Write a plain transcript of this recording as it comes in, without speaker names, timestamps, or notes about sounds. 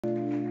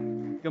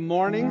Good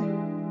morning.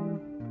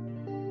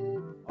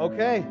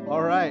 Okay,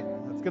 all right.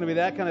 It's going to be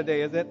that kind of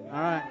day, is it? All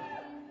right.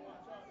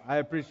 I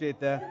appreciate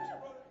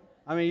that.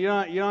 I mean, you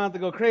don't have to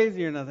go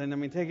crazy or nothing. I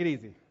mean, take it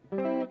easy.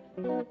 Exactly.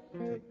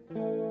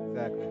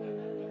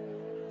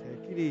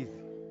 Take it easy.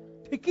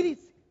 Take it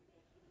easy.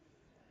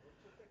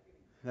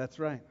 That's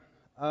right.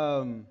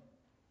 Talking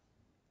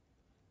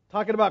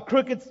about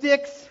crooked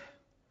sticks.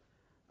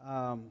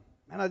 Man,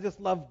 I just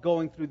love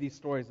going through these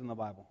stories in the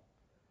Bible.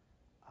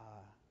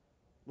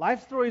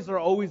 Life stories are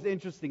always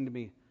interesting to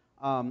me.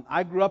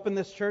 I grew up in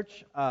this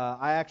church.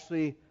 I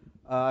actually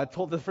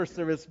told the first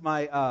service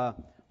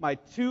my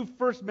two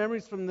first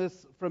memories from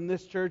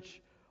this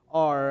church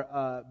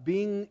are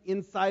being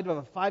inside of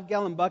a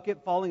 5-gallon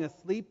bucket, falling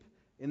asleep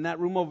in that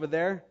room over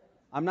there.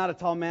 I'm not a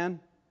tall man,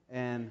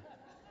 and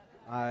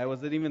I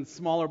was an even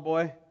smaller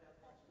boy.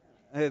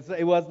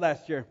 It was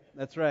last year.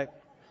 That's right.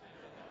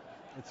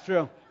 It's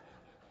true.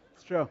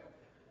 It's true.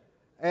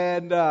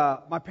 And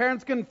my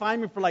parents couldn't find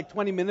me for like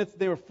 20 minutes.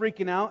 They were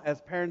freaking out, as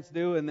parents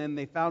do, and then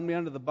they found me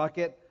under the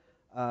bucket.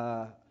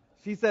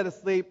 She said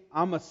asleep.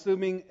 I'm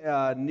assuming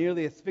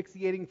nearly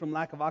asphyxiating from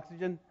lack of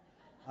oxygen.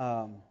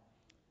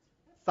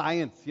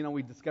 Science,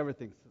 we discover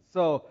things.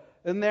 So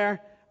in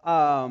there,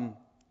 I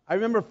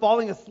remember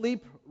falling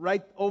asleep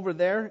right over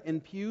there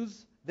in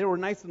pews. They were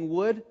nice and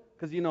wood,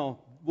 because,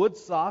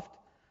 wood's soft.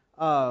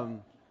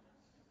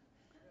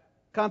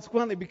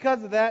 Consequently,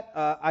 because of that,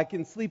 I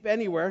can sleep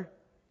anywhere.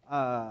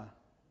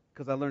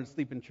 Because I learned to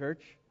sleep in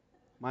church.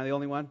 Am I the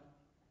only one?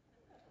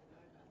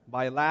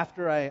 By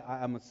laughter,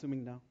 I'm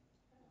assuming no.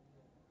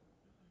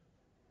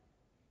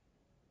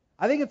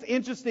 I think it's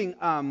interesting.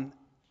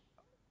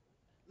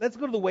 Let's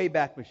go to the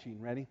Wayback Machine.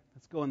 Ready?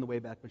 Let's go in the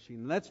Wayback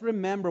Machine. Let's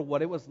remember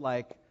what it was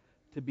like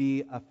to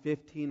be a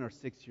 15 or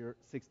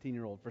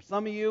 16-year-old. For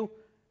some of you,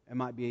 it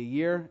might be a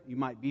year. You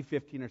might be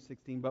 15 or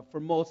 16. But for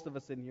most of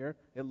us in here,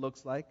 it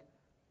looks like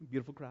a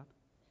beautiful crowd.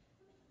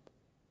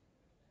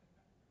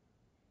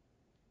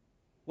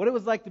 What it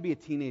was like to be a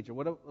teenager,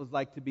 what it was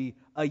like to be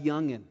a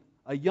youngin',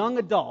 a young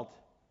adult,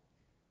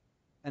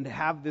 and to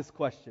have this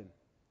question: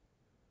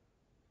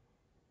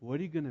 what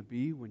are you going to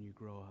be when you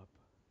grow up?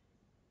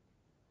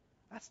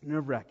 That's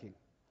nerve-wracking.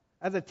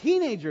 As a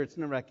teenager, it's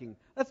nerve-wracking.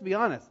 Let's be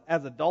honest,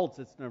 as adults,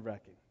 it's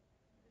nerve-wracking.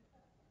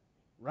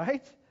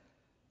 Right?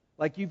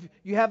 Like you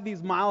have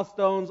these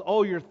milestones.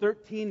 Oh, you're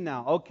 13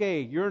 now.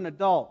 Okay, you're an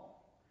adult.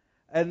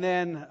 And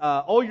then,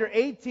 you're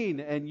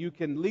 18 and you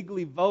can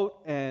legally vote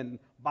and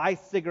buy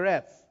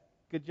cigarettes.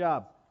 Good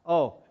job.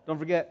 Oh, don't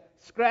forget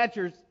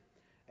scratchers.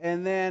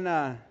 And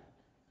then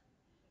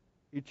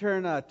you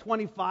turn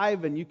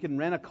 25 and you can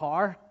rent a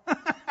car.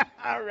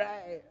 All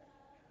right.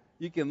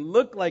 You can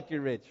look like you're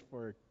rich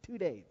for 2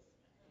 days.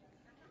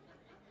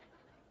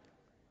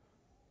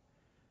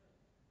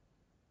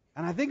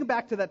 And I think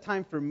back to that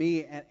time for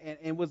me, and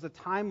it was a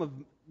time of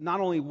not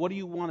only what do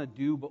you want to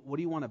do, but what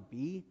do you want to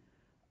be?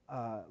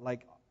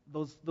 Like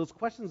those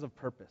questions of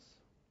purpose.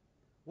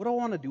 What do I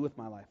want to do with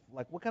my life?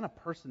 Like, what kind of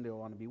person do I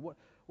want to be? What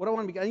do I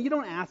want to be? And you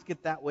don't ask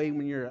it that way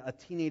when you're a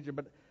teenager,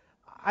 but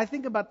I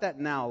think about that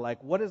now.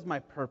 Like, what is my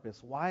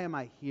purpose? Why am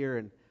I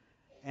here?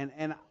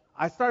 And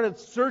I started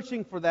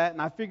searching for that,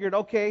 and I figured,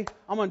 okay,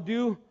 I'm going to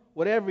do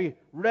what every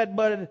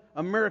red-blooded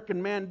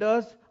American man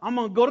does. I'm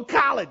going to go to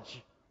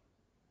college.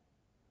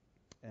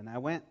 And I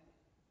went.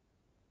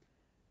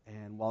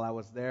 And while I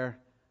was there,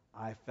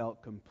 I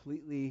felt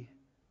completely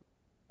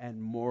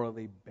and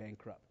morally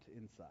bankrupt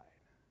inside.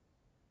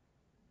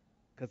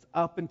 Because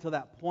up until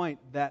that point,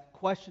 that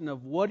question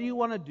of what do you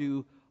want to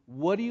do,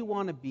 what do you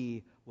want to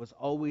be, was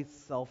always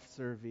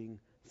self-serving,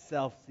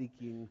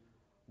 self-seeking.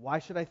 Why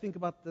should I think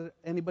about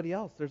anybody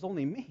else? There's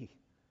only me.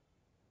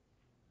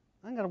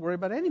 I ain't got to worry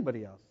about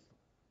anybody else.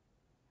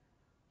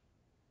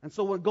 And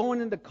so when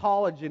going into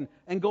college and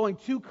going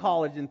to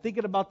college and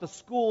thinking about the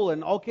school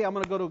and, okay, I'm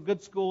going to go to a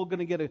good school, going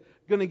to get a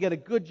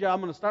good job, I'm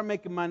going to start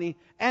making money,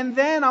 and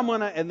then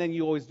and then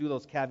you always do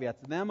those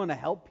caveats, and then I'm going to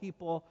help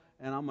people,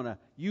 and I'm going to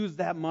use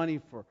that money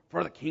for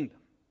the kingdom.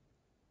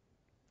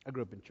 I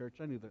grew up in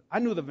church. I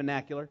knew the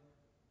vernacular.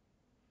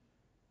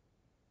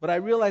 But I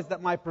realized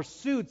that my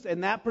pursuits,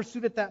 and that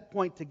pursuit at that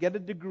point to get a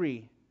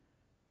degree,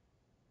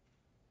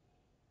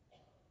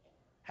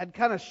 had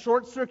kind of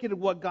short-circuited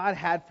what God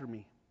had for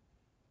me.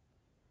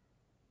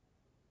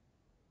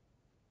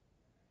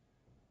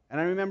 And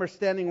I remember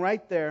standing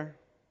right there,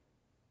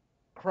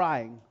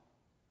 crying,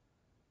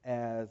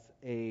 as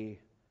a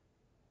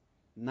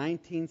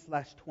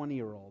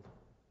 19/20-year-old,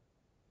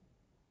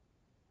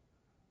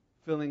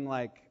 feeling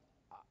like,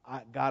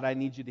 God, I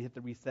need you to hit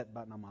the reset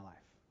button on my life.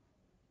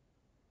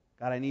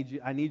 God, I need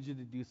you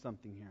to do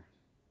something here.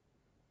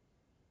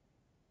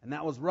 And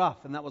that was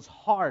rough, and that was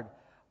hard.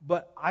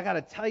 But I got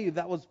to tell you,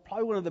 that was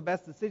probably one of the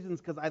best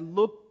decisions, because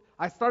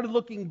I started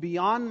looking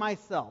beyond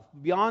myself,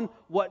 beyond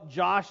what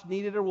Josh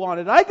needed or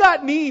wanted. I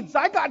got needs.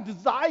 I got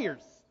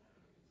desires.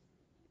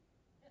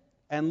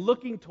 And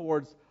looking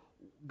towards,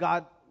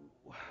 God,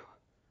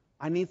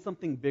 I need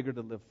something bigger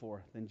to live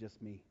for than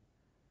just me.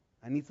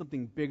 I need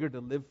something bigger to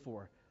live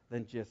for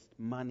than just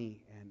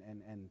money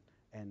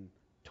and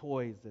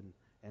toys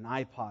An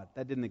iPod.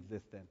 That didn't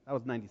exist then. That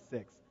was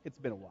 96. It's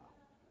been a while.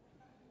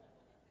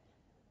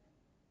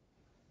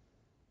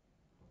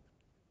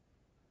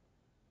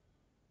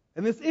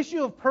 And this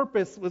issue of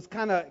purpose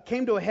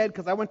came to a head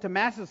because I went to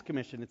Master's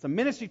Commission. It's a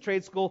ministry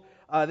trade school.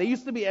 They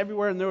used to be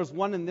everywhere, and there was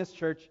one in this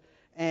church.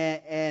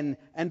 And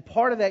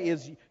part of that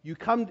is you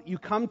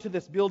come to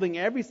this building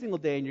every single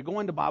day, and you're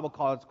going to Bible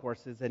college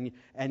courses, and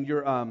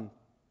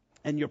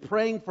you're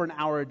praying for an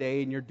hour a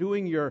day, and you're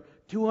doing your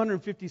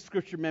 250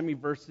 scripture memory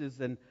verses.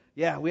 And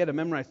yeah, we had to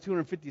memorize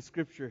 250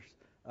 scriptures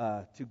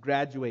to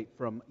graduate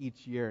from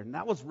each year, and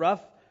that was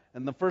rough.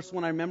 And the first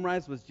one I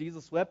memorized was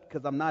Jesus wept,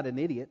 because I'm not an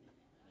idiot.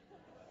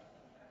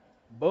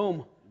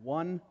 Boom,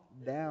 one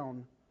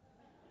down.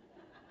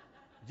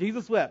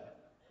 Jesus wept.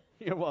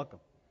 You're welcome.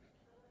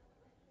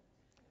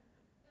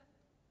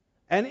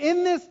 And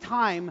in this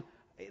time,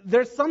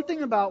 there's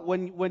something about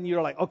when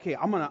you're like, okay,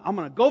 I'm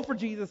gonna go for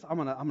Jesus. I'm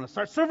gonna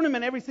start serving Him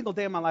in every single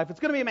day of my life.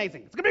 It's gonna be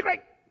amazing. It's gonna be great.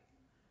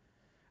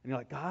 And you're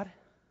like, God,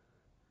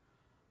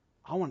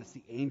 I want to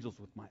see angels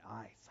with my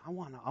eyes. I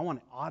want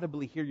to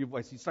audibly hear your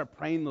voice. You start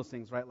praying those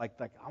things, right? Like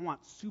I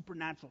want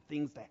supernatural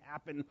things to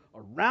happen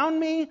around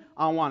me.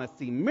 I want to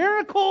see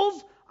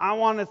miracles. I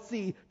want to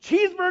see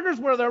cheeseburgers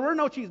where there were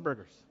no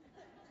cheeseburgers.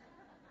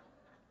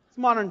 It's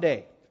modern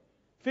day.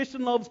 Fish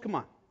and loaves, come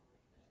on.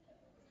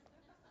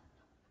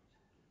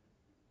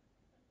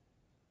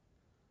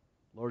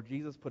 Lord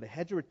Jesus, put a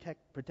hedge of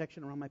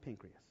protection around my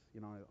pancreas.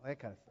 You know, that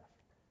kind of stuff.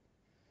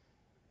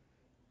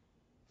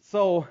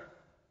 So,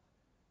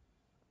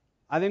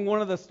 I think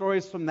one of the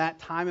stories from that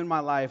time in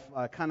my life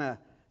kind of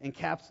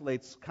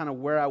encapsulates kind of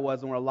where I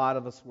was and where a lot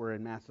of us were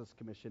in Master's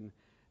Commission.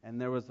 And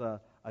there was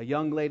a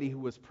young lady who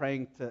was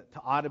praying to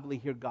audibly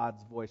hear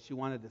God's voice. She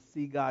wanted to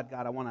see God.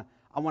 God, I want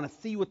to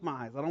see you with my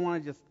eyes. I don't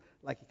want to just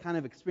like kind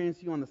of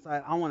experience you on the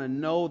side. I want to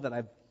know that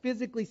I've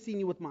physically seen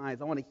you with my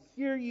eyes. I want to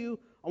hear you.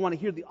 I want to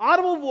hear the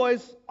audible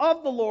voice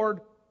of the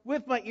Lord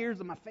with my ears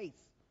and my face.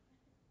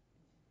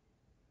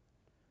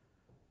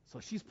 So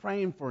she's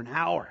praying for an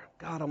hour.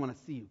 God, I want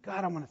to see you.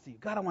 God, I want to see you.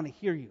 God, I want to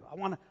hear you. I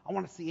want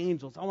to see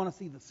angels. I want to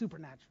see the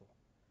supernatural.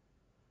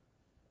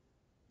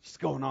 She's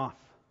going off.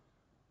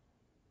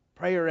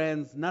 Prayer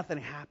ends. Nothing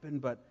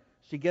happened, but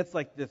she gets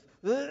like this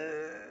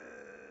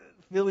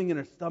feeling in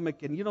her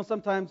stomach. And you know,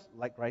 sometimes,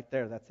 like right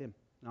there, that's him.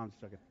 No, I'm just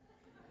joking.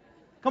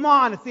 Come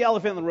on, it's the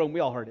elephant in the room.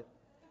 We all heard it.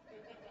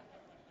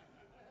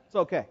 It's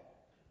okay.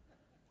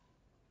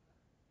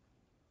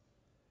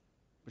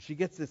 But she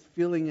gets this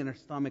feeling in her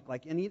stomach,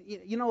 like, and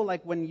you know,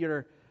 like when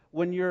you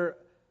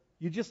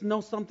just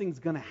know something's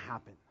going to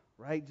happen,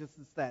 right? Just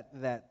it's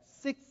that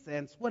sixth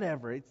sense,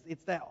 whatever.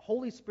 It's that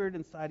Holy Spirit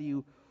inside of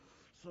you.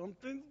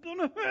 Something's going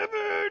to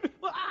happen,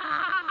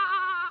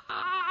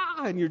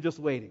 and you're just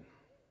waiting.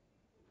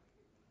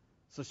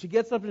 So she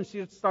gets up and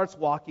she starts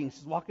walking.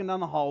 She's walking down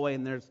the hallway,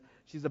 and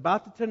she's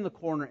about to turn the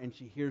corner, and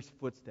she hears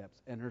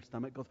footsteps, and her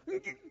stomach goes.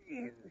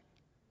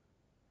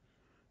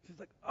 She's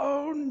like,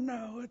 oh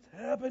no, it's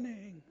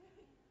happening.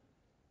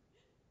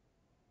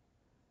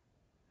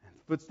 And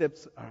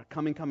footsteps are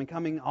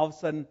coming. All of a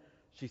sudden,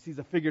 she sees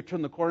a figure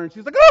turn the corner, and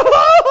she's like,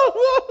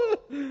 oh!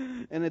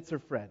 And it's her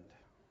friend.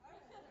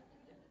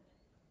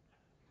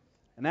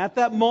 And at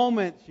that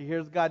moment, she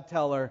hears God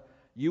tell her,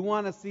 you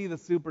want to see the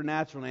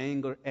supernatural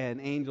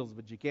and angels,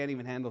 but you can't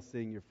even handle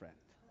seeing your friend.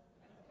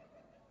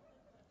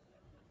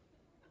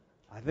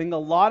 I think a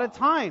lot of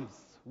times,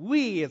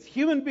 we as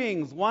human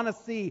beings want to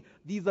see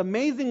these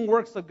amazing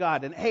works of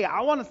God. And hey,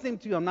 I want to see them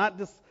too. I'm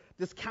not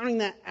discounting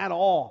that at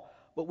all.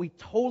 But we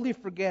totally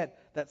forget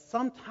that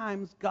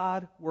sometimes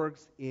God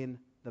works in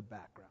the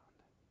background.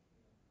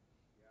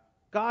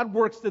 God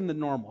works in the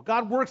normal.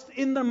 God works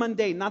in the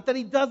mundane. Not that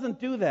He doesn't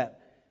do that.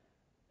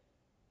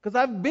 Because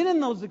I've been in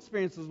those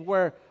experiences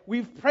where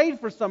we've prayed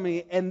for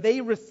somebody and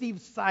they receive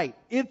sight.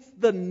 It's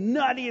the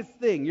nuttiest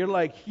thing. You're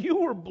like, you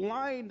were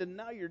blind and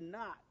now you're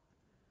not.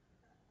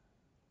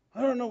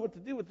 I don't know what to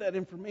do with that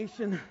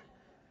information.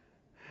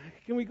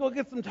 Can we go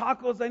get some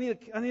tacos? I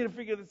need to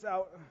figure this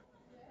out.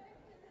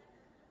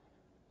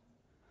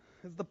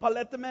 Is the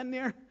paleta man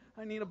near?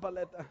 I need a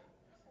paleta.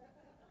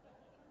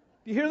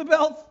 Do you hear the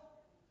bells?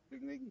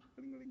 Ding, ding,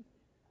 ding, ding.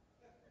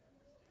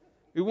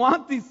 We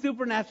want these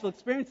supernatural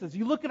experiences.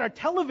 You look at our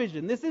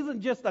television. This isn't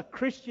just a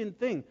Christian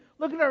thing.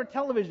 Look at our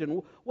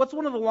television. What's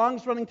one of the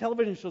longest running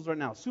television shows right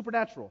now?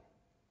 Supernatural.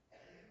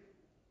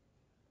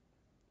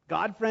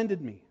 God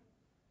Friended Me.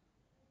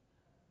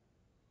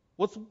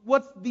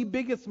 What's the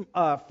biggest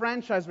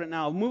franchise right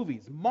now of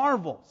movies?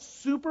 Marvel.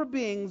 Super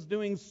beings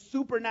doing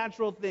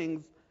supernatural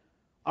things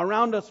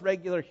around us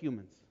regular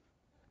humans.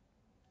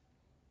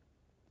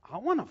 I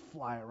want to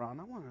fly around.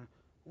 I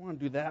want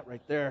to do that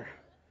right there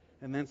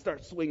and then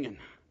start swinging.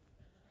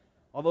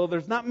 Although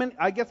there's not many,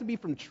 I guess it'd be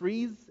from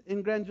trees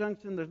in Grand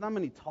Junction. There's not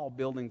many tall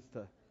buildings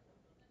to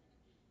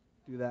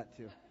do that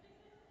too.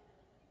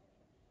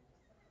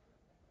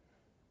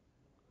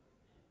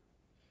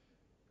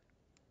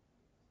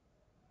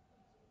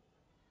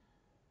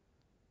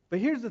 But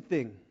here's the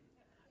thing.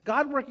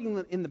 God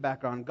working in the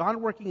background, God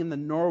working in the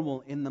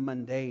normal, in the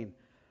mundane,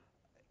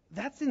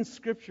 that's in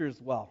Scripture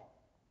as well.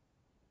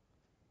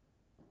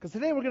 Because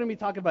today we're going to be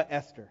talking about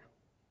Esther,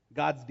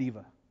 God's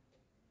diva.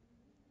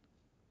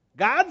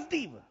 God's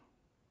diva.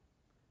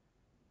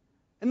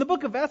 In the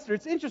book of Esther,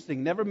 it's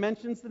interesting, never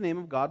mentions the name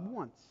of God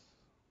once.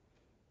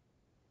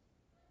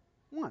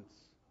 Once.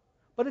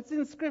 But it's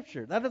in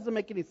Scripture. That doesn't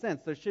make any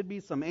sense. There should be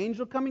some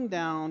angel coming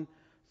down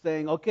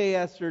saying, okay,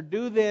 Esther,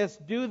 do this,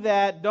 do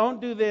that,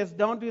 don't do this,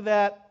 don't do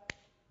that,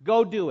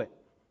 go do it.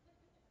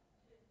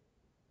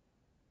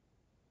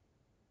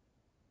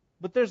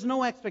 But there's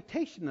no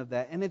expectation of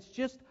that, and it's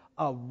just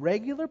a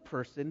regular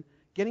person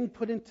getting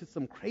put into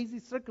some crazy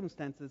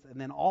circumstances and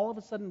then all of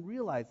a sudden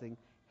realizing,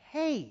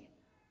 hey,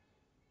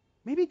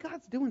 maybe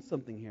God's doing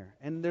something here.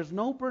 And there's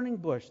no burning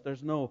bush.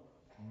 There's no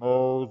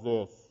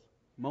Moses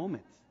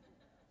moment.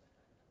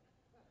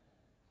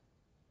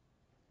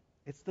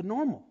 It's the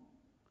normal.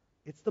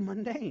 It's the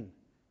mundane.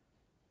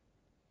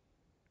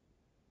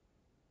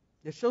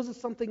 It shows us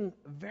something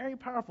very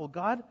powerful.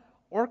 God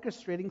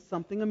orchestrating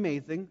something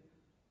amazing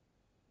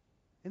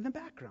in the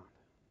background.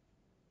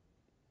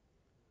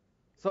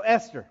 So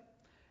Esther's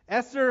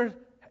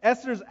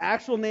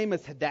actual name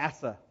is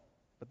Hadassah,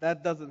 but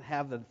that doesn't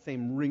have the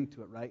same ring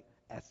to it, right?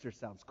 Esther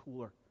sounds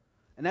cooler.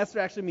 And Esther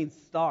actually means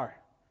star.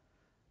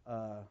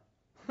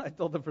 I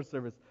told them for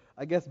service,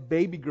 I guess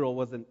baby girl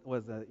was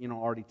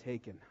already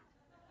taken.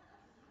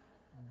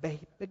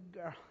 Baby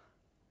girl.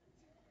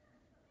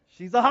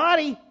 She's a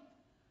hottie.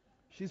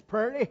 She's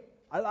pretty.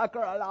 I like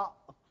her a lot.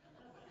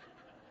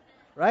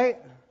 Right?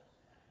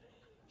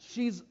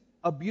 She's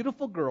a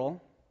beautiful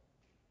girl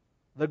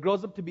that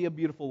grows up to be a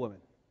beautiful woman.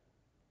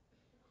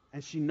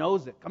 And she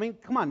knows it. I mean,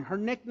 come on, her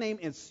nickname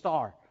is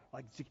Star.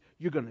 Like,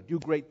 you're going to do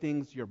great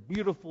things, you're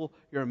beautiful,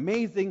 you're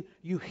amazing.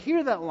 You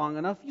hear that long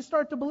enough, you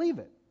start to believe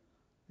it.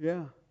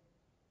 Yeah,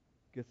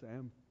 guess I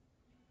am.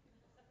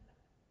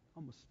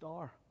 I'm a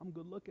star. I'm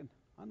good looking.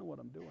 I know what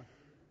I'm doing.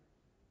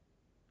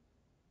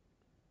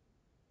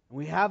 And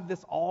we have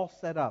this all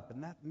set up.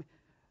 And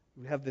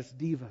we have this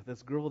diva,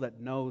 this girl that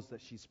knows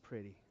that she's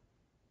pretty.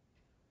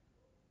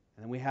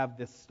 And then we have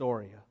this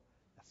story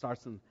that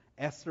starts in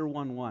Esther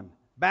 1:1.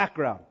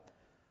 Background.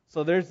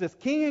 So there's this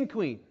king and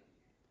queen.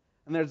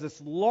 And there's this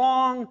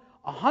long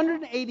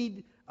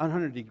 180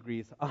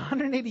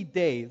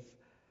 days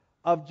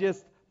of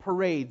just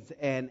parades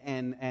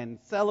and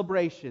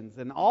celebrations.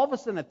 And all of a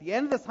sudden, at the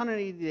end of this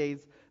 180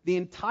 days, the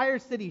entire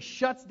city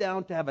shuts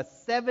down to have a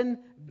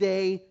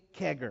 7-day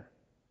kegger.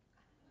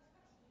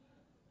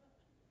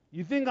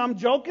 You think I'm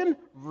joking?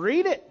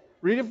 Read it.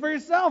 Read it for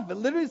yourself. It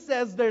literally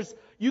says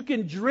you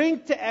can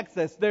drink to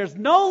excess. There's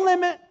no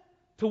limit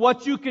to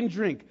what you can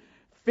drink.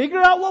 Figure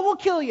out what will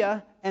kill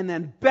you, and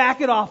then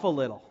back it off a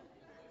little.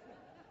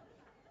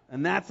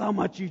 And that's how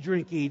much you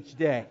drink each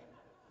day.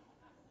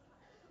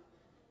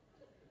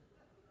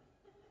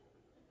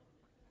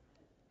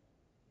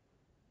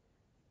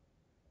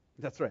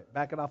 That's right.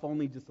 Back it off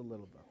only just a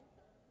little, though.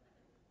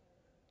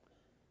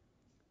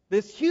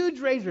 This huge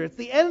rager. It's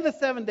the end of the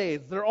 7 days.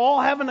 They're all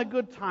having a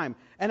good time.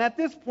 And at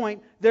this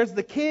point, there's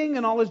the king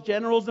and all his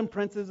generals and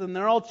princes, and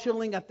they're all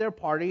chilling at their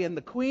party. And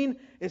the queen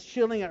is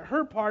chilling at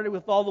her party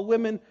with all the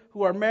women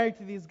who are married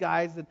to these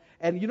guys.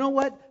 And you know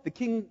what? The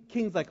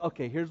king's like,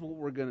 okay, here's what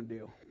we're going to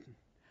do.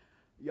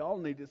 Y'all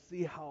need to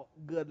see how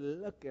good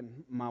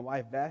looking my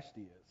wife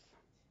Vashti is.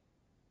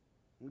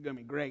 It's going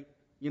to be great.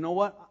 You know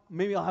what?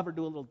 Maybe I'll have her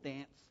do a little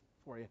dance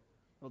for you.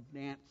 A little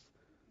dance.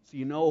 So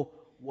you know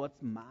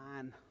what's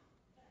mine.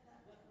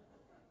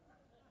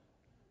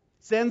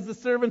 Sends the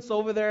servants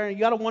over there, and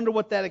you got to wonder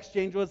what that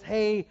exchange was.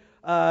 Hey,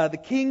 the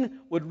king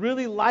would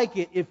really like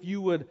it if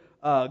you would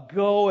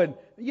go and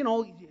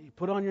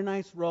put on your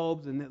nice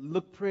robes and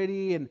look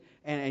pretty and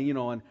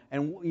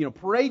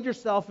parade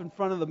yourself in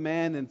front of the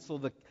men, and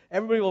so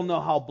everybody will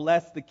know how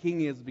blessed the king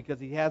is because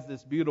he has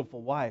this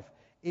beautiful wife.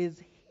 Is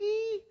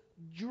he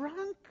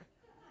drunk?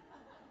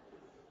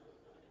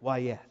 Why,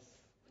 yes.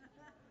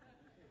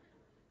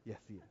 Yes,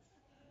 he is.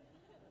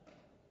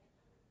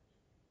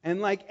 And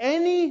like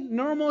any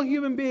normal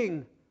human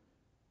being,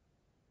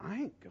 I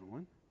ain't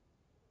going.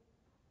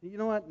 You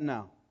know what?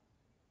 No.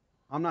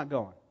 I'm not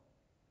going.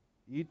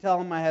 You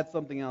tell him I had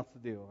something else to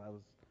do.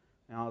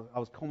 I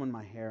was combing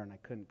my hair and I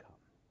couldn't come.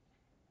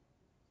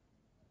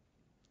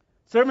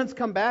 Servants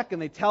come back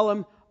and they tell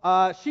him,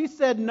 she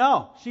said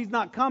no, she's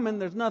not coming.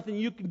 There's nothing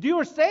you can do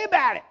or say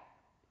about it.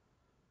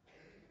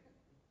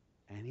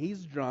 And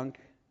he's drunk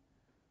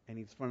and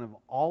he's in front of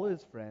all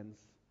his friends.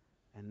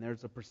 And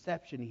there's a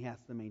perception he has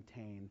to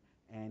maintain.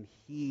 And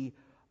he,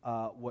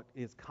 what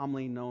is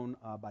commonly known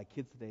by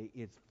kids today,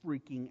 is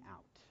freaking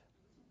out.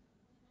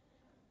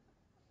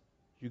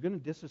 You're going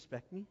to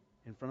disrespect me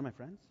in front of my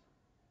friends?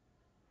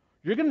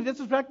 You're going to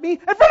disrespect me in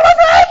front of my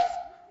friends?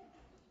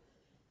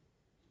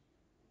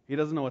 He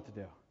doesn't know what to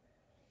do.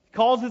 He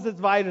calls his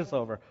advisors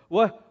over.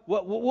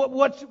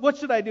 What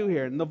should I do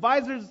here? And the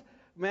advisors,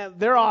 man,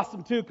 they're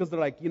awesome too, because they're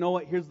like, you know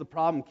what? Here's the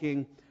problem,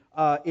 King.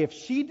 If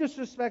she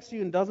disrespects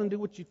you and doesn't do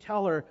what you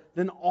tell her,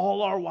 then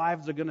all our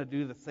wives are going to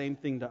do the same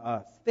thing to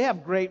us. They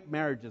have great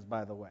marriages,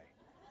 by the way,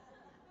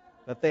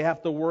 that they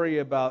have to worry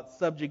about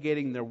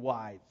subjugating their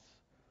wives.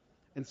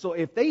 And so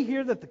if they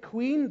hear that the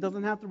queen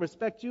doesn't have to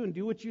respect you and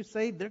do what you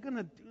say, they're going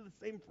to do the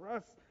same for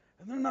us.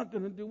 And they're not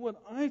going to do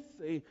what I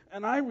say.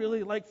 And I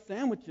really like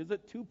sandwiches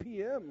at 2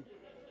 p.m.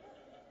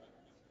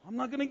 I'm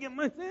not going to get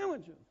my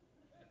sandwiches.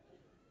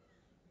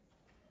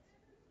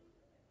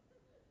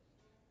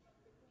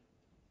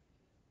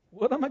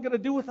 What am I going to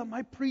do with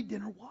my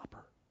pre-dinner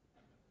Whopper?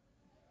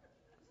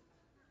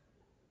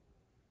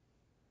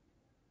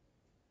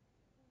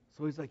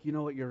 So he's like, you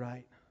know what, you're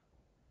right.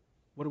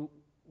 What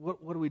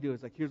do we do?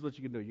 It's like, here's what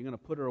you can do. You're going to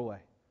put her away.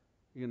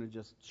 You're going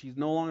to she's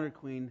no longer a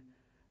queen.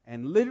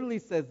 And literally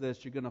says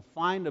this, you're going to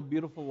find a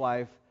beautiful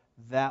wife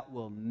that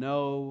will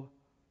know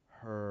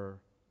her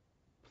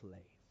place.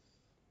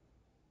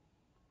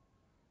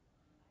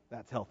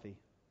 That's healthy.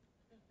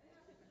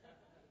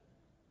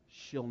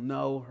 She'll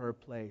know her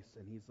place.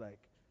 And he's like,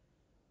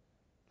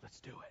 let's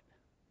do it.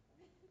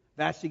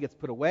 Vashti gets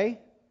put away.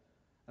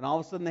 And all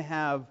of a sudden they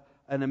have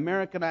an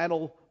American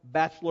Idol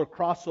bachelor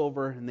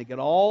crossover, and they get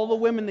all the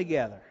women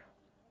together.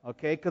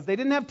 Okay? Because they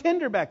didn't have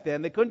Tinder back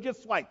then. They couldn't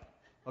just swipe.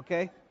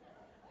 Okay?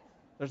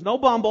 There's no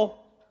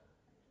Bumble.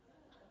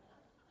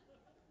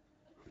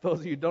 Those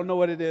of you who don't know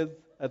what it is,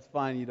 that's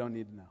fine. You don't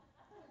need to know.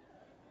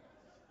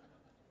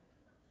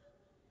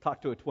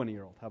 Talk to a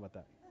 20-year-old. How about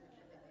that?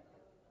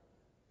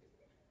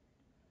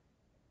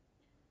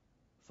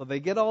 So they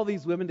get all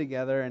these women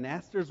together, and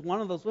Esther's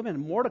one of those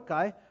women.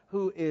 Mordecai,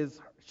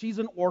 she's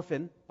an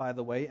orphan, by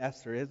the way,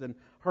 Esther is, and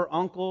her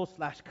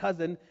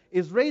uncle/cousin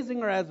is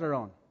raising her as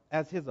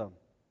his own.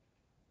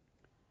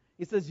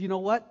 He says, you know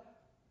what?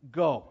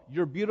 Go.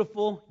 You're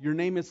beautiful. Your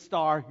name is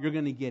Star. You're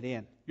going to get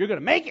in. You're going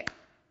to make it.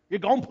 You're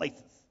going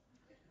places.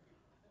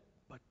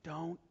 But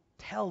don't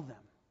tell them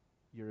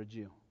you're a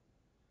Jew.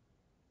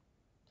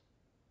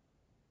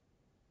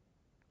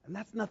 And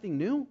that's nothing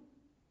new.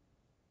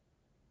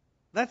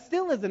 That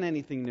still isn't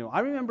anything new.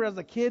 I remember as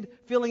a kid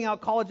filling out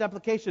college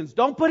applications.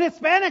 Don't put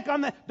Hispanic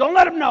on that. Don't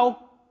let them know.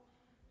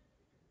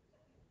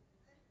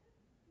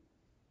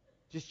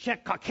 Just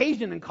check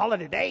Caucasian and call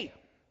it a day.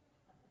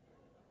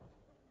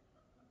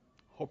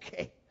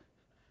 Okay.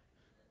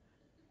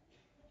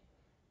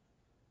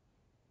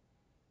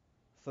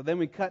 So then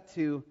we cut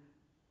to,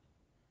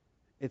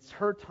 it's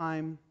her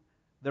time.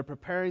 They're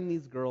preparing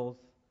these girls.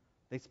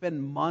 They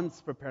spend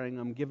months preparing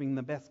them, giving them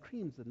the best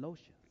creams and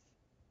lotions.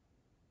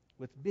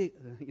 With big,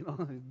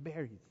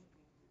 berries.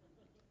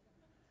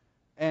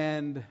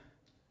 And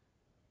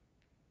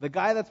the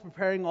guy that's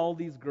preparing all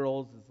these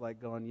girls is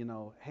like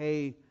going,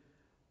 hey,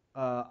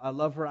 I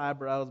love her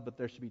eyebrows, but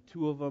there should be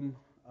 2 of them.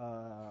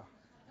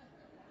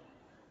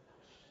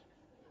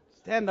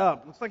 Stand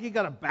up. Looks like you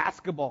got a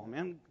basketball,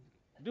 man.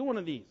 Do one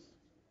of these.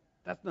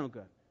 That's no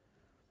good.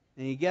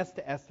 And he gets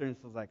to Esther and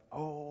says like,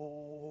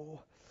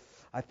 oh,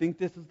 I think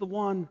this is the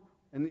one.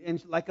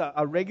 And like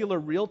a regular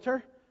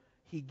realtor,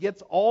 he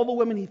gets all the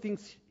women he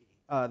thinks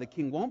the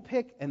king won't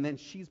pick, and then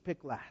she's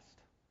picked last.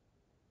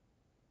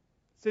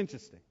 It's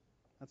interesting.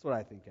 That's what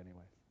I think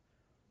anyway.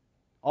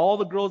 All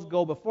the girls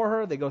go before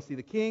her. They go see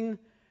the king.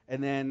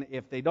 And then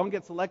if they don't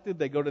get selected,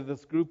 they go to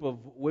this group of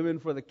women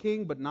for the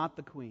king, but not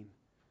the queen.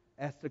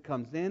 Esther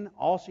comes in.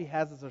 All she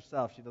has is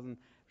herself. She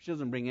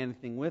doesn't bring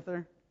anything with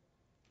her.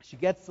 She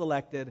gets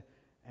selected,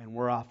 and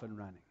we're off and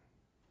running.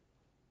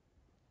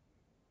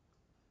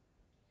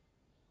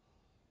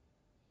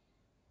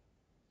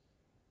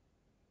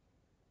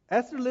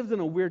 Esther lives in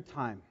a weird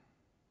time.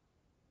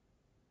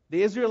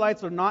 The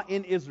Israelites are not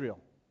in Israel.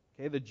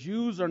 Okay, the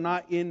Jews are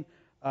not in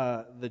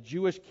the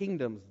Jewish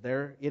kingdoms.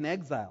 They're in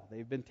exile.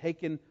 They've been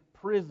taken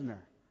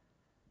prisoner.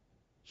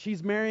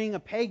 She's marrying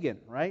a pagan,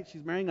 right?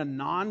 She's marrying a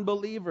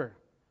non-believer.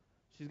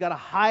 She's got to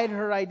hide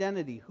her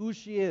identity, who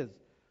she is.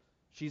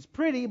 She's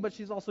pretty, but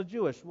she's also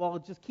Jewish. Well,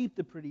 just keep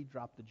the pretty,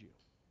 drop the Jew.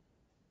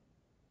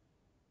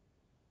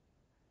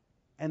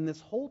 And this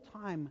whole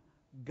time,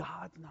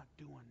 God's not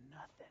doing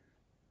nothing.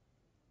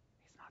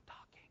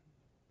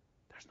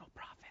 There's no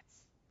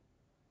prophets.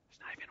 There's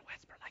not even a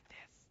whisper like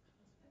this.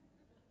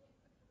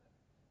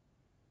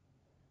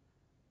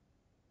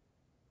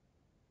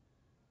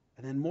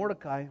 And then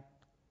Mordecai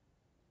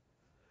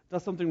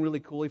does something really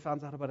cool. He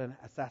finds out about an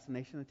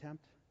assassination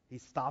attempt. He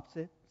stops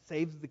it,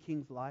 saves the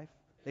king's life.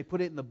 They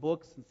put it in the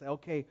books and say,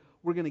 okay,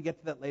 we're going to get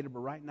to that later, but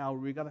right now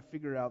we've got to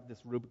figure out this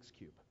Rubik's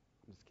Cube.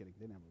 I'm just kidding.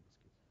 They didn't have Rubik's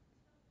Cube.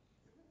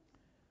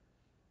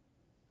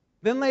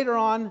 Then later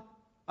on,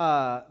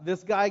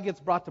 this guy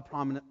gets brought to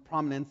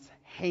prominence,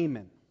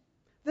 Haman.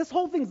 This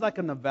whole thing's like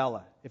a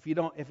novella, if you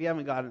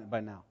haven't gotten it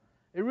by now.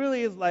 It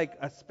really is like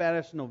a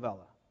Spanish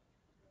novella.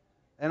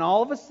 And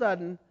all of a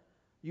sudden,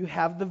 you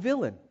have the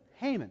villain,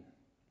 Haman.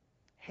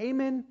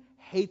 Haman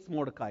hates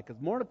Mordecai because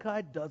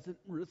Mordecai doesn't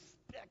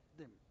respect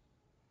him.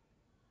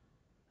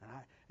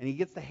 And he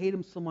gets to hate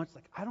him so much,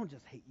 like, I don't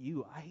just hate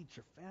you. I hate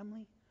your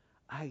family.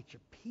 I hate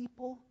your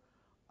people.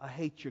 I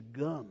hate your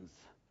gums.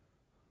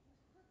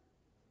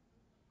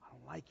 I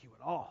don't like you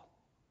at all.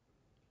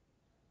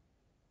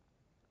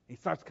 He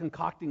starts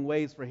concocting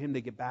ways for him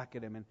to get back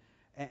at him.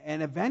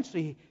 And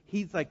eventually,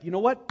 he's like, you know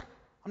what?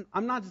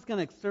 I'm not just going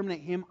to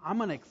exterminate him. I'm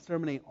going to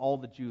exterminate all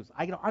the Jews.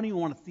 I don't even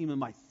want to see him in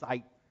my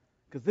sight.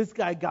 Because this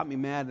guy got me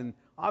mad, and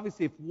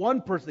obviously if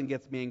one person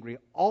gets me angry,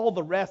 all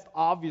the rest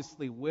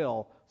obviously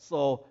will.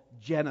 So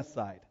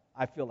genocide.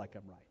 I feel like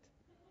I'm right.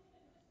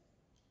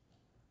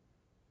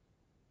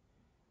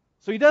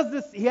 So he does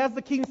this. He has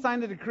the king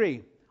sign a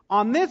decree.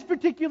 On this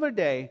particular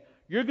day,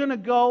 you're going to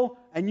go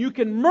and you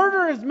can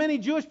murder as many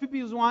Jewish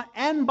people as you want.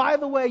 And by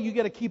the way, you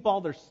get to keep all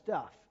their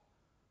stuff.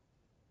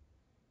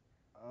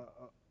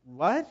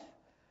 What?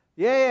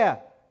 Yeah.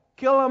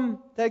 Kill them,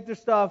 take their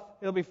stuff,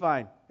 it'll be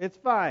fine. It's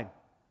fine.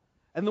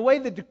 And the way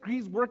the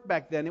decrees worked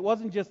back then, it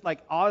wasn't just like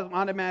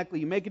automatically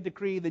you make a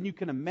decree, then you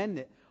can amend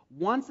it.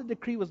 Once a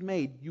decree was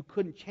made, you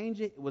couldn't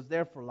change it. It was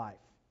there for life,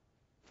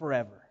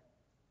 forever.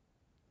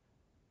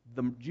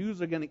 The Jews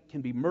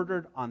can be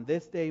murdered on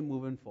this day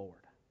moving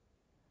forward.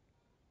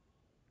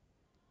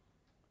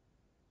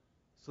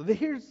 So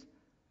here's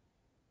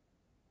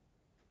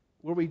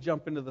where we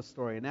jump into the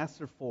story. In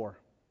Esther 4,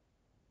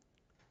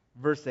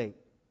 verse 8.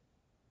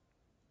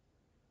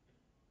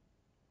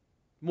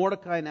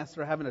 Mordecai and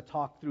Esther are having a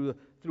talk through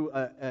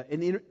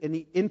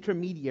an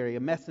intermediary,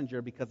 a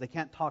messenger, because they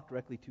can't talk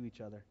directly to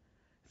each other.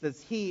 It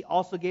says, he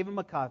also gave him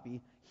a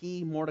copy.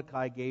 He,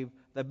 Mordecai, gave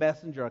the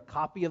messenger a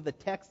copy of the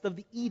text of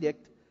the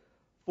edict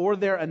for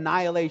their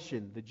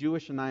annihilation, the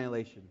Jewish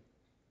annihilation,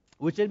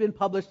 which had been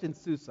published in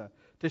Susa,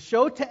 to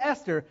show to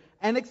Esther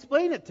and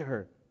explain it to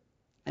her.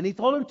 And he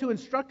told him to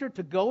instruct her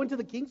to go into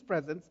the king's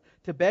presence,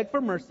 to beg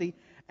for mercy,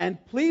 and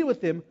plead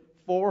with him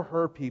for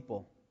her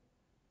people.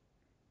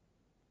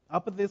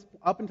 Up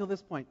until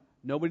this point,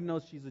 nobody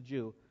knows she's a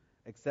Jew,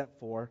 except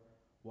for,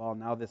 well,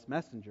 now this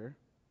messenger,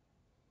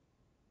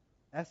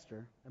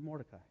 Esther and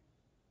Mordecai.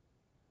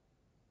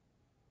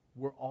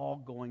 We're all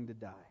going to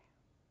die.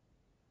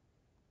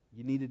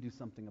 You need to do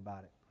something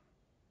about it.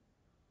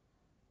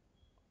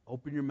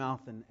 Open your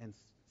mouth and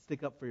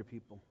stick up for your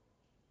people.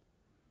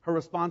 Her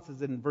response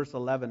is in verse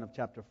 11 of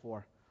chapter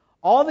 4.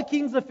 All the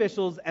king's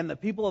officials and the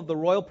people of the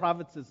royal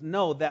provinces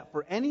know that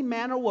for any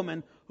man or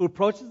woman who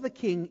approaches the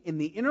king in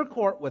the inner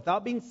court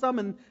without being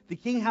summoned, the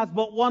king has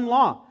but one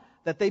law,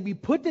 that they be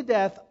put to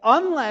death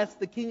unless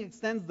the king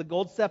extends the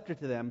gold scepter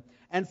to them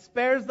and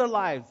spares their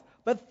lives.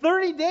 But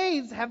 30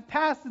 days have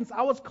passed since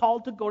I was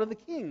called to go to the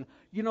king.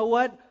 You know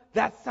what?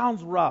 That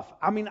sounds rough.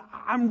 I mean,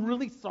 I'm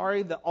really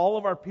sorry that all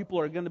of our people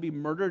are going to be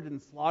murdered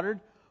and slaughtered,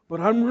 but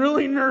I'm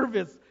really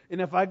nervous.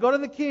 And if I go to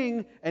the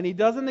king and he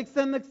doesn't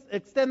extend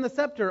the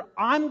scepter,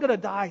 I'm going to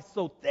die.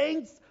 So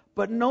thanks,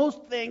 but no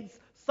thanks.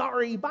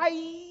 Sorry,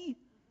 bye.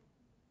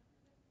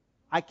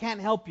 I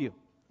can't help you.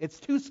 It's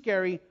too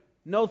scary.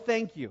 No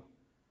thank you.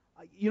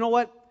 You know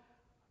what?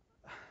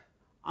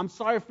 I'm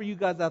sorry for you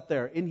guys out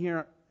there. In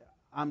here,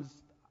 I'm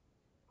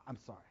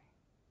sorry.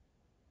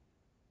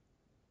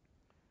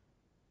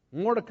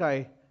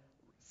 Mordecai,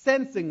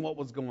 sensing what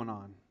was going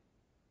on,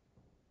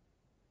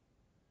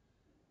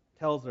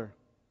 tells her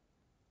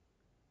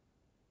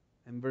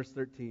in verse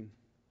 13,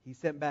 he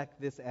sent back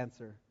this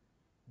answer: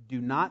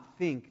 do not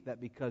think that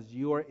because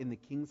you are in the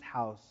king's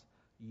house,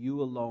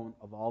 you alone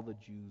of all the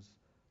Jews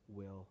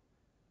will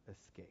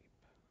escape.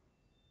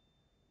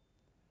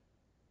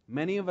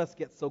 Many of us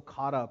get so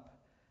caught up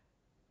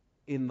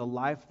in the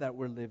life that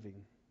we're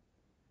living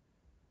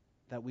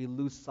that we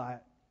lose sight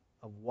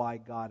of why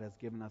God has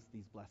given us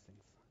these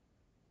blessings.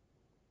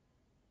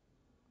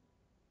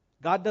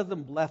 God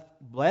doesn't bless.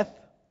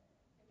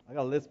 I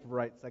got a list for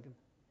right second.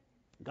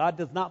 God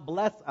does not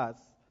bless us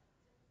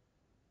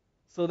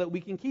so that we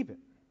can keep it.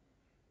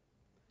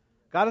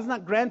 God has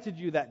not granted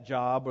you that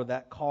job or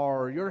that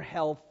car or your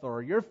health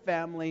or your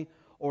family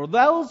or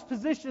those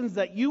positions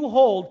that you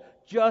hold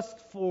just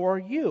for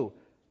you.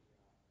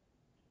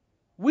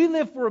 We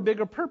live for a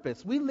bigger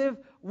purpose. We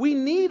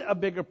need a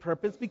bigger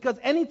purpose, because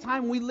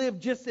anytime we live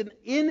just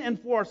in and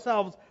for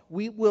ourselves,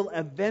 we will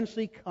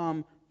eventually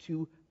come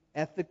to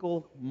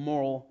ethical,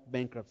 moral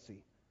bankruptcy.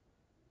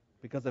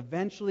 Because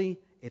eventually,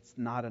 it's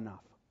not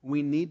enough.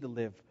 We need to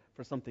live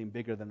for something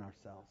bigger than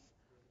ourselves.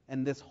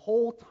 And this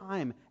whole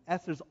time,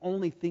 Esther's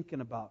only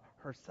thinking about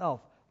herself.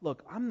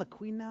 Look, I'm the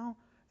queen now,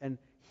 and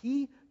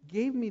he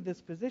gave me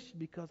this position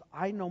because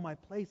I know my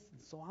place,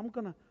 and so I'm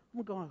gonna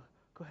go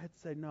ahead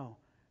and say no.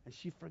 And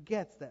she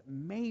forgets that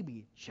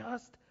maybe,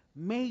 just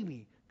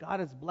maybe, God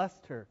has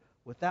blessed her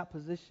with that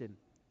position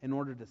in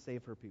order to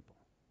save her people.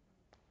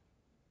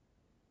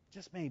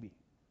 Just maybe.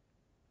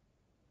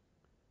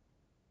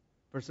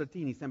 Verse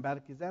 13, he sent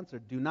back his answer: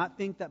 do not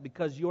think that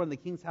because you are in the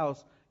king's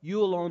house,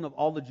 you alone of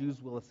all the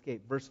Jews will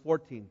escape. Verse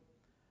 14,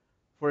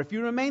 for if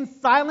you remain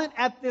silent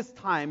at this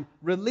time,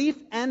 relief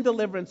and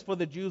deliverance for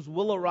the Jews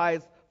will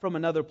arise from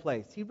another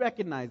place. He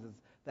recognizes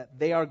that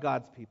they are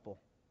God's people.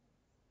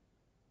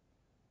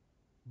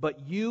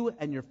 But you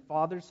and your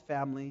father's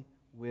family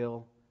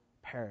will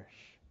perish.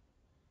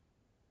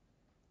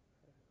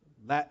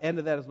 That end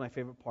of that is my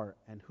favorite part.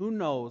 And who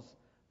knows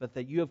but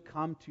that you have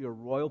come to your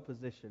royal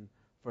position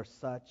for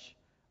such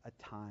a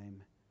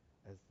time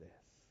as this.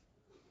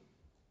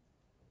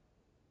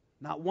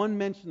 Not one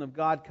mention of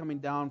God coming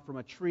down from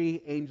a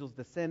tree, angels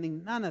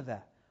descending, none of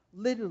that.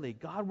 Literally,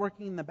 God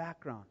working in the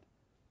background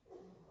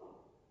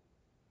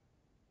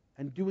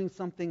and doing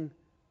something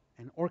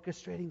and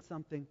orchestrating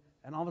something,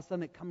 and all of a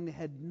sudden it coming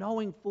ahead,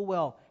 knowing full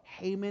well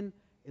Haman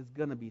is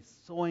going to be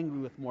so angry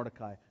with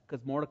Mordecai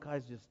because Mordecai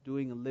is just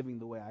doing and living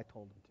the way I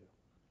told him to.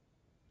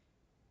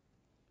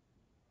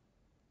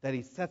 That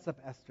he sets up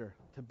Esther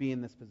to be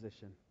in this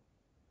position.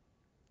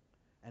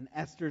 And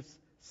Esther's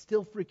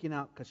still freaking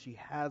out because she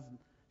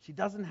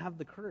doesn't have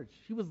the courage.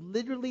 She was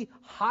literally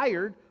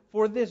hired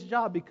for this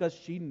job because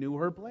she knew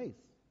her place.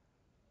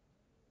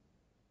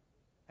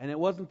 And it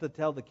wasn't to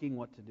tell the king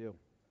what to do.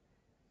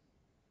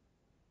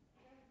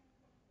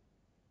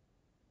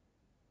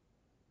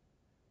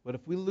 But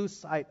if we lose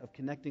sight of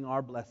connecting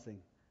our blessing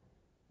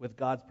with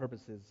God's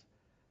purposes,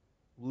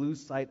 we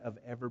lose sight of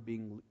ever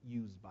being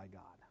used by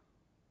God.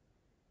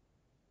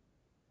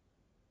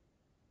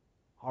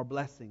 Our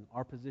blessing,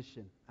 our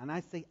position. And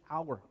I say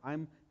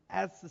I'm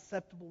as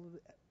susceptible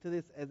to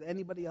this as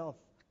anybody else.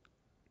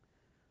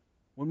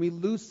 When we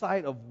lose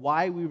sight of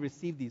why we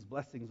receive these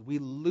blessings, we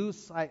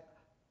lose sight,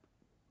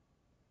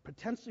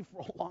 potentially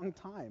for a long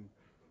time,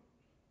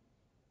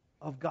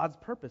 of God's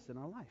purpose in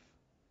our life.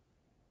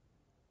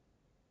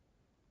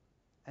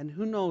 And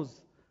who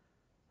knows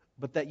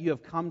but that you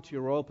have come to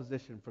your royal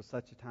position for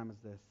such a time as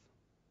this.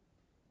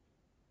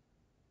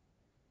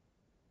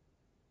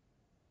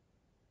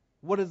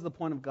 What is the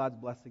point of God's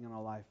blessing in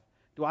our life?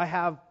 Do I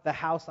have the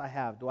house I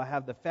have? Do I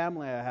have the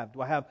family I have?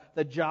 Do I have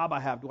the job I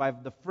have? Do I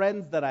have the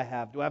friends that I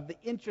have? Do I have the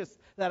interests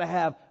that I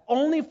have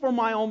only for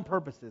my own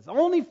purposes,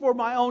 only for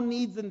my own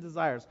needs and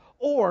desires?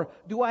 Or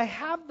do I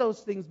have those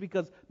things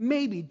because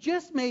maybe,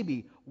 just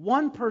maybe,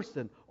 one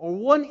person or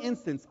one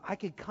instance I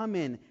could come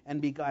in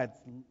and be God's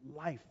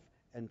life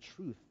and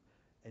truth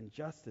and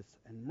justice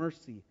and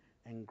mercy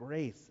and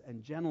grace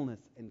and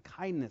gentleness and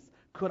kindness?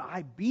 Could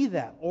I be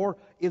that? Or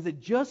is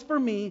it just for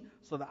me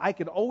so that I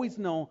could always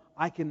know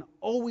I can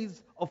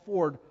always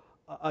afford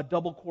a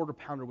double quarter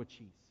pounder with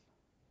cheese?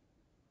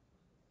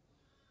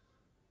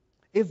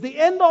 Is the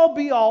end-all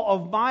be-all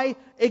of my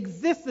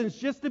existence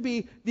just to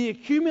be the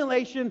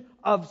accumulation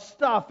of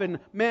stuff? And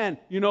man,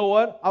 you know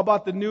what? I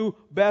bought the new,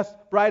 best,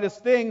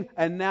 brightest thing,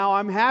 and now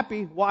I'm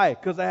happy. Why?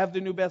 Because I have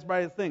the new, best,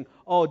 brightest thing.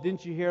 Oh,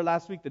 didn't you hear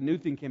last week the new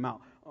thing came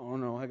out? Oh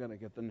no, I got to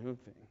get the new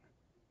thing.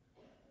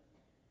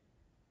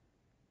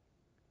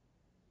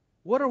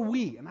 What are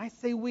we, and I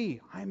say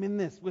we, I'm in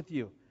this with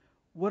you.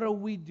 What are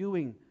we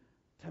doing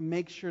to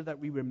make sure that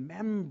we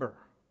remember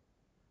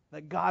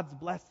that God's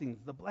blessings,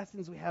 the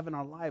blessings we have in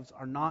our lives,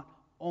 are not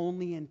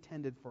only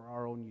intended for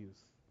our own use,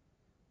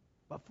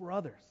 but for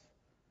others?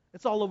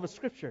 It's all over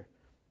Scripture.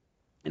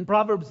 In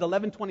Proverbs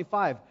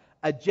 11:25,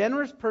 a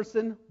generous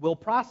person will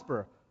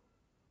prosper.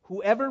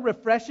 Whoever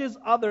refreshes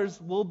others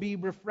will be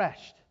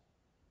refreshed.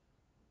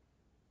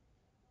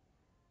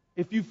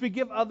 If you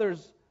forgive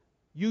others,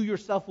 you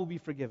yourself will be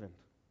forgiven.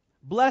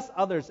 Bless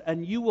others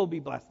and you will be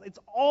blessed. It's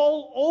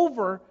all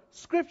over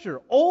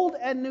Scripture, Old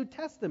and New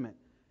Testament.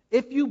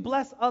 If you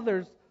bless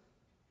others,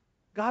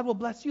 God will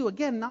bless you.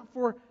 Again, not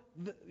for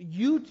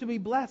you to be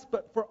blessed,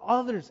 but for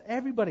others,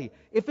 everybody.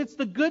 If it's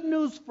the good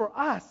news for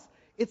us,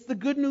 it's the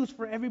good news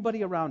for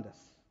everybody around us.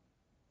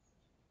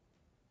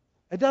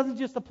 It doesn't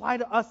just apply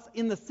to us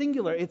in the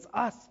singular, it's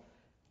us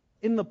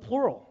in the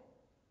plural.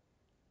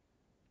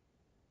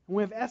 And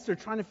we have Esther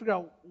trying to figure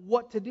out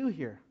what to do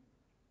here,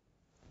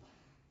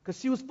 because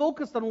she was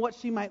focused on what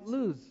she might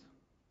lose.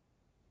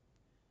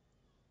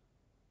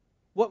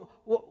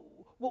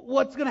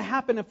 What's going to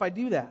happen if I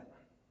do that?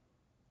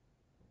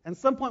 At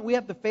some point we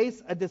have to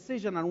face a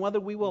decision on whether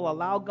we will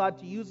allow God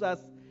to use us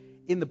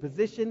in the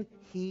position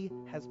He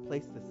has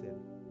placed us in.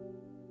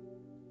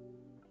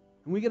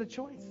 And we get a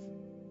choice.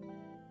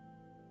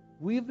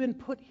 We've been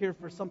put here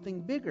for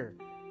something bigger.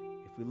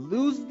 If we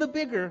lose the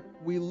bigger,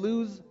 we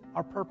lose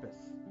our purpose.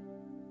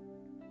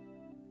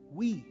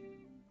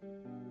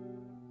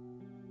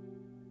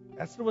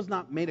 Esther was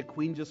not made a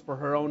queen just for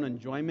her own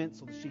enjoyment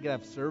so that she could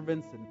have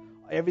servants and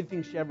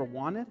everything she ever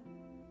wanted.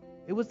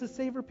 It was to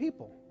save her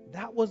people.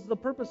 That was the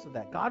purpose of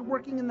that. God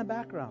working in the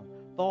background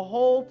the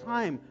whole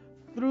time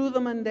through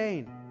the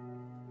mundane.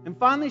 And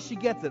finally she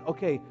gets it.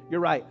 Okay, you're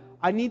right.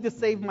 I need to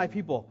save my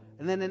people.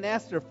 And then in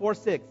Esther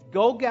 4:6,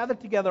 go gather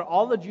together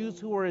all the Jews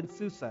who are in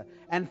Susa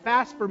and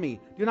fast for me.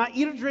 Do not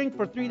eat or drink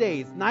for 3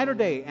 days, night or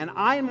day, and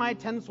I and my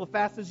attendants will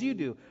fast as you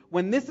do.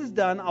 When this is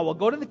done, I will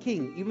go to the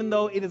king, even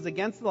though it is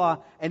against the law,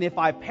 and if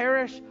I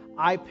perish,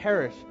 I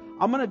perish.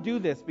 I'm going to do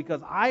this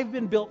because I've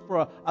been built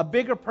for a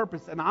bigger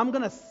purpose, and I'm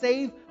going to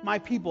save my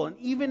people. And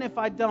even if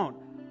I don't,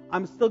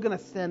 I'm still going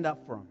to stand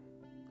up for them.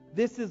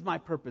 This is my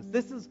purpose.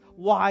 This is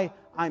why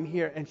I'm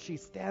here. And she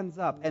stands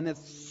up. And as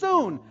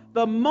soon,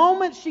 the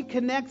moment she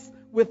connects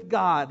with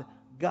God,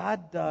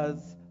 God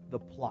does the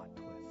plot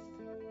twist.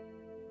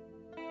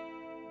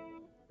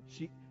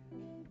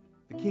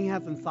 The king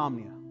has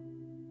insomnia.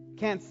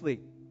 Can't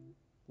sleep.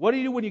 What do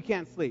you do when you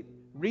can't sleep?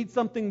 Read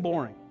something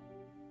boring.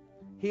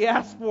 He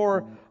asks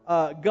for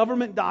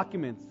government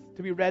documents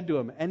to be read to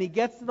him. And he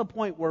gets to the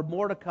point where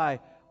Mordecai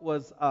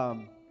was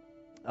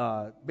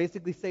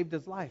basically saved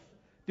his life.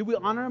 Did we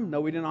honor him?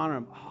 No, we didn't honor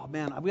him. Oh,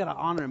 man, we got to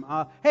honor him.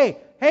 Hey,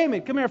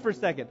 Haman, come here for a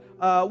second.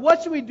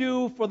 What should we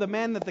do for the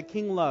man that the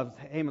king loves?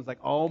 Haman's like,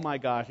 oh, my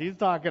gosh, he's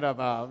talking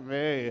about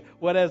me.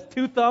 What has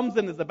 2 thumbs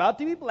and is about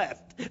to be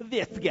blessed?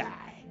 This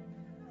guy.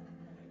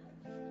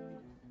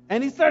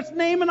 And he starts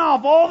naming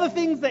off all the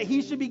things that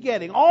he should be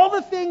getting. All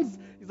the things.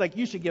 He's like,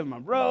 you should give him a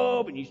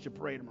robe, and you should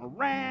parade him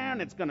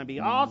around. It's going to be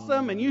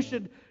awesome, and you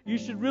should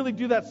really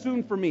do that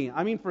soon for me.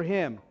 I mean for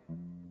him.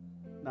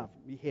 Not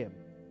for him.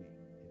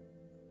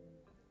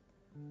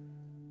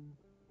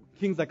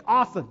 King's like,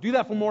 awesome, do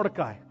that for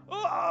Mordecai.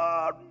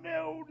 Oh,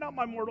 no, not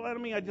my mortal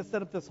enemy. I just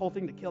set up this whole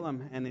thing to kill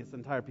him and his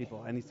entire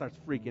people. And he starts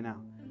freaking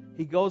out.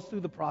 He goes through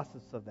the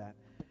process of that.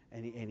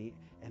 And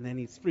then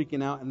he's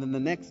freaking out. And then the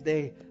next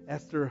day,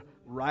 Esther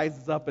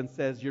rises up and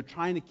says, you're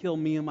trying to kill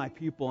me and my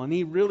people. And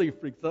he really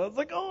freaks out. It's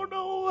like, oh,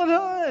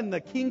 no. And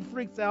the king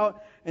freaks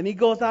out. And he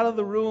goes out of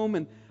the room.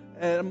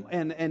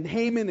 And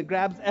Haman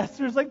grabs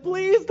Esther. He's like,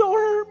 please don't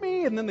hurt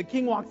me. And then the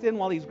king walks in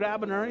while he's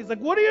grabbing her. He's like,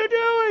 what are you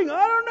doing?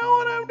 I don't know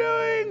what I'm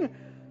doing.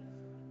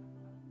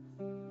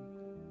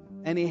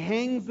 And he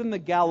hangs in the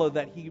gallows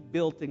that he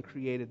built and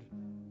created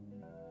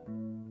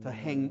to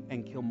hang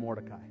and kill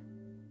Mordecai.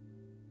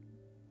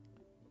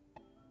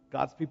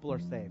 God's people are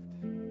saved.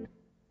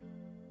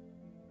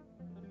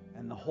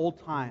 And the whole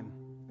time,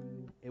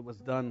 it was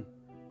done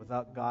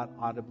without God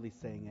audibly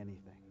saying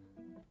anything.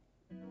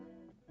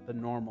 The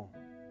normal.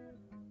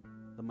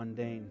 The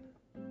mundane.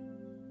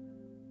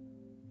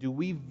 Do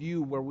we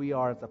view where we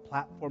are as a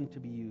platform to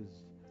be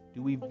used?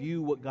 Do we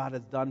view what God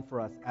has done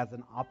for us as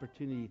an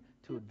opportunity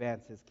to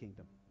advance His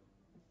kingdom?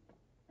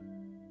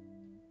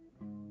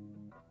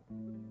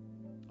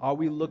 Are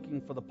we looking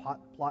for the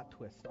plot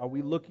twist? Are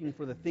we looking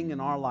for the thing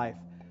in our life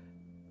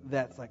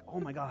that's like, oh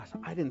my gosh,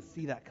 I didn't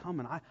see that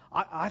coming.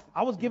 I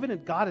was giving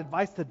God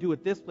advice to do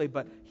it this way,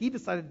 but He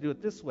decided to do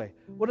it this way.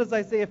 What does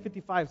Isaiah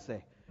 55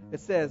 say? It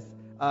says,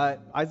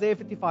 Isaiah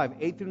 55,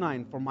 8 through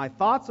 9, for my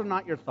thoughts are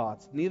not your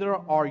thoughts, neither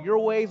are your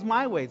ways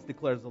my ways,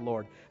 declares the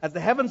Lord. As the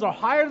heavens are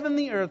higher than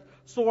the earth,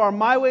 so are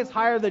my ways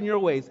higher than your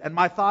ways, and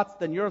my thoughts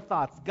than your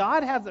thoughts.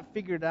 God has it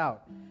figured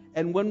out.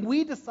 And when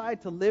we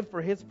decide to live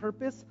for His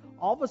purpose,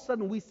 all of a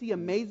sudden we see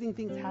amazing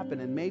things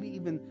happen, and maybe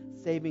even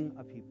saving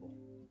a people.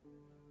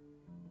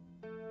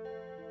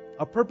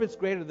 A purpose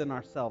greater than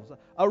ourselves.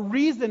 A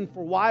reason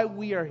for why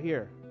we are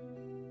here.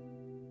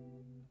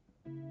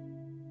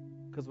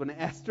 Because when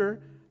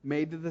Esther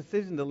made the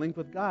decision to link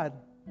with God,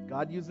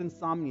 God used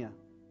insomnia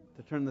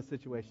to turn the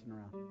situation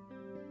around.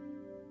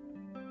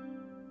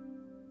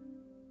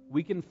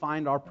 We can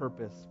find our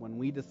purpose when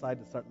we decide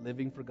to start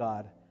living for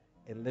God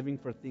and living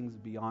for things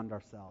beyond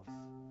ourselves.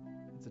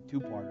 It's a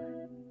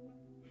 2-parter.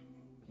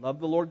 Love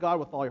the Lord God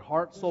with all your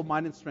heart, soul,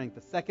 mind, and strength.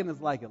 The second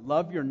is like it.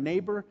 Love your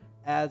neighbor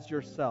as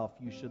yourself.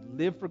 You should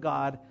live for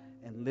God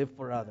and live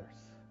for others.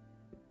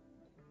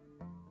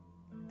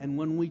 And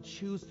when we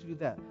choose to do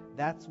that,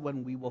 that's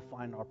when we will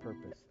find our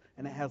purpose.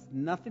 And it has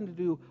nothing to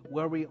do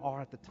where we are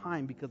at the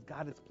time, because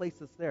God has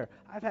placed us there.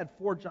 I've had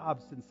 4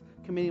 jobs since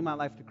committing my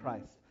life to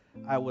Christ.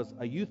 I was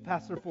a youth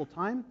pastor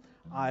full-time.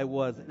 I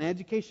was an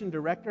education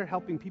director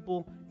helping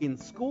people in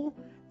school.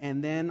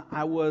 And then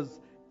I was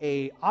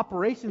a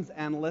operations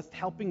analyst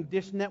helping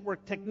Dish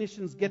Network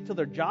technicians get to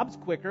their jobs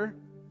quicker.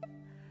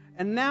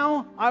 And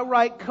now I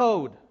write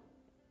code.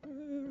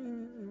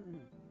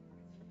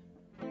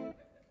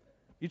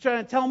 You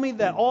trying to tell me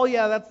that, oh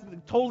yeah, that's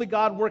totally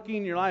God working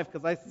in your life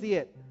because I see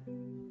it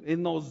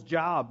in those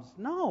jobs?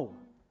 No.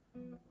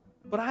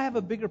 But I have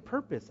a bigger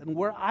purpose. And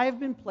where I've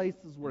been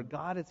placed is where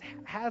God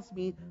has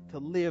me to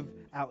live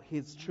out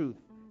His truth,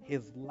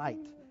 His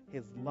light,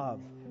 His love,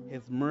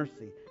 His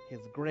mercy,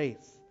 His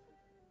grace,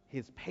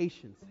 His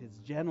patience, His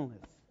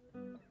gentleness.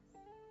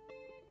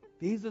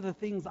 These are the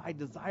things I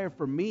desire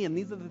for me, and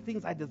these are the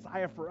things I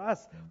desire for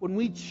us. When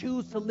we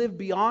choose to live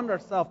beyond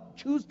ourselves,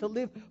 choose to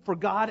live for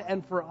God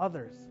and for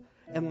others.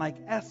 And like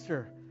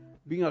Esther,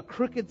 being a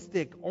crooked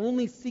stick,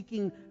 only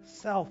seeking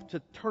self, to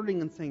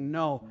turning and saying,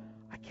 no,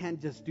 I can't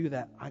just do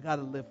that. I got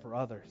to live for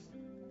others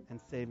and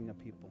saving a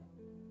people.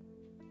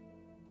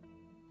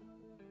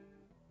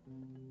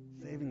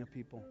 Saving a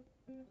people.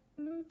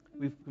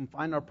 We can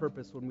find our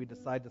purpose when we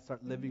decide to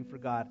start living for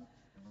God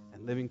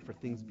and living for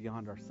things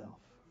beyond ourselves.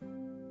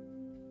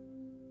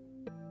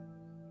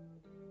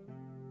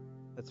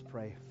 Let's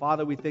pray.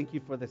 Father, we thank you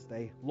for this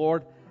day.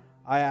 Lord,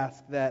 I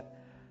ask that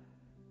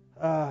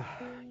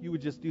you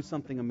would just do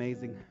something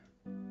amazing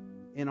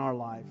in our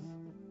lives.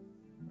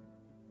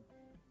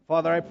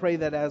 Father, I pray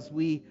that as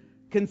we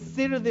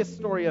consider this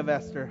story of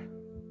Esther,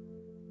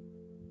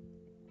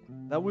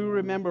 that we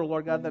remember,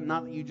 Lord God, that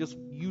not that you just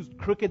used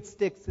crooked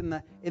sticks in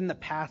the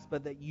past,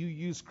 but that you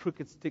use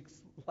crooked sticks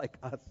like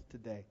us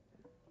today.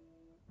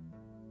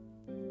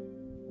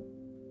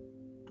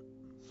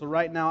 So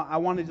right now, I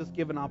want to just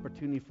give an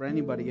opportunity for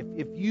anybody.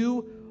 If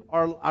you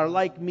are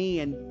like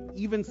me, and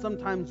even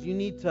sometimes you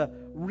need to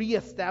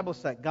reestablish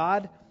that,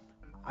 God,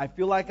 I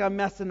feel like I'm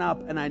messing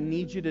up and I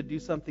need you to do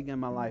something in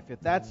my life. If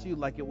that's you,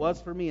 like it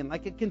was for me and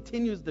like it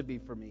continues to be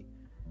for me,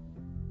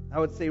 I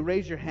would say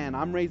raise your hand.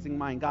 I'm raising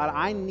mine. God,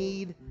 I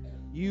need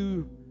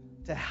you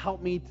to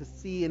help me to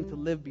see and to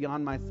live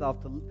beyond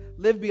myself, to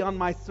live beyond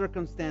my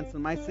circumstance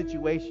and my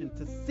situation,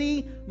 to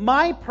see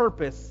my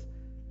purpose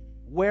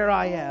where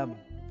I am,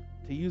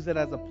 to use it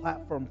as a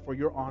platform for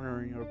your honor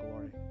and your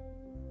glory.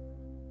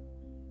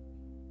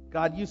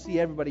 God, you see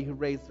everybody who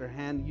raised their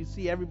hand. You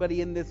see everybody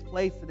in this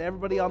place and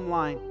everybody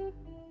online.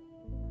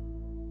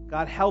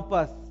 God, help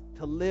us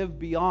to live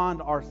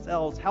beyond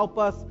ourselves. Help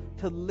us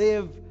to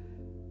live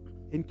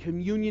in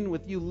communion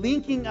with you,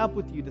 linking up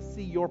with you to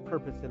see your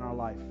purpose in our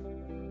life.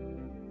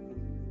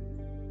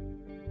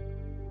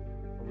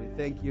 Lord, we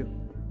thank you.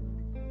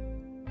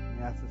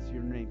 We ask this in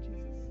your name, Jesus.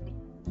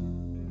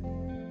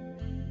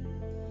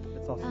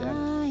 Let's all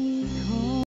stand.